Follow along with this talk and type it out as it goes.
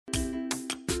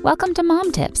Welcome to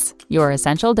Mom Tips, your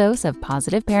essential dose of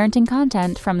positive parenting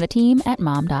content from the team at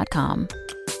mom.com.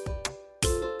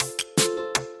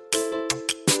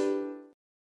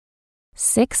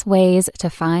 Six ways to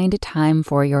find time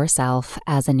for yourself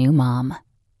as a new mom.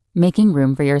 Making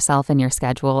room for yourself in your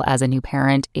schedule as a new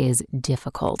parent is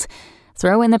difficult.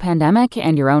 Throw in the pandemic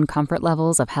and your own comfort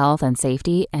levels of health and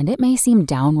safety, and it may seem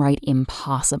downright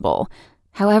impossible.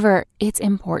 However, it's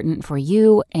important for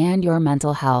you and your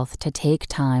mental health to take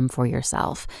time for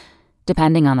yourself.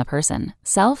 Depending on the person,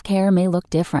 self-care may look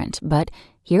different, but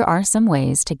here are some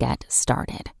ways to get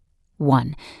started.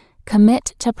 1.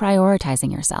 Commit to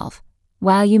prioritizing yourself.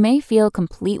 While you may feel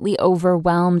completely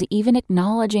overwhelmed, even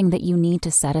acknowledging that you need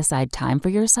to set aside time for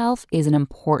yourself is an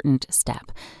important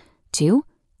step. 2.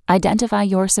 Identify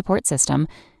your support system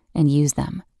and use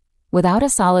them. Without a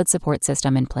solid support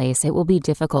system in place, it will be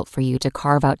difficult for you to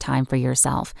carve out time for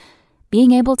yourself.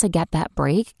 Being able to get that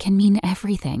break can mean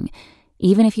everything,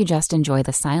 even if you just enjoy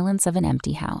the silence of an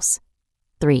empty house.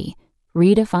 3.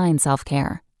 Redefine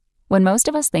self-care. When most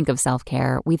of us think of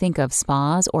self-care, we think of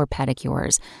spas or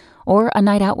pedicures, or a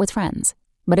night out with friends.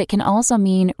 But it can also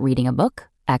mean reading a book,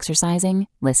 exercising,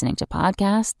 listening to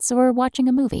podcasts, or watching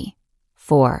a movie.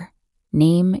 4.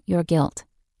 Name your guilt.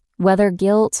 Whether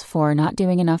guilt for not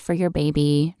doing enough for your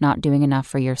baby, not doing enough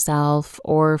for yourself,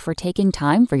 or for taking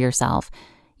time for yourself,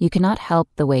 you cannot help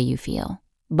the way you feel.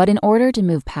 But in order to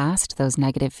move past those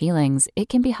negative feelings, it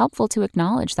can be helpful to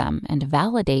acknowledge them and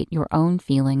validate your own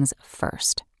feelings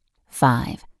first.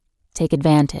 5. Take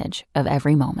advantage of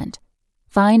every moment.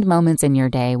 Find moments in your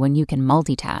day when you can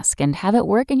multitask and have it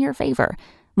work in your favor.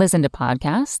 Listen to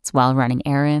podcasts while running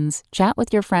errands, chat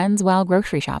with your friends while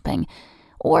grocery shopping,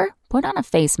 or put on a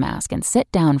face mask and sit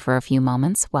down for a few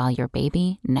moments while your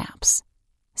baby naps.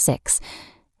 6.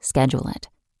 Schedule it.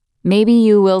 Maybe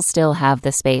you will still have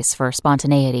the space for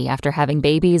spontaneity after having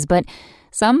babies, but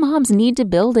some moms need to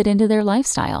build it into their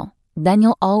lifestyle. Then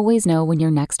you'll always know when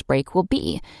your next break will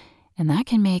be, and that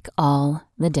can make all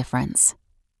the difference.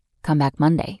 Come back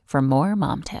Monday for more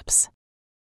mom tips.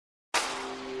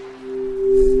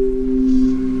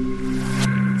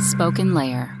 Spoken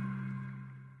Layer.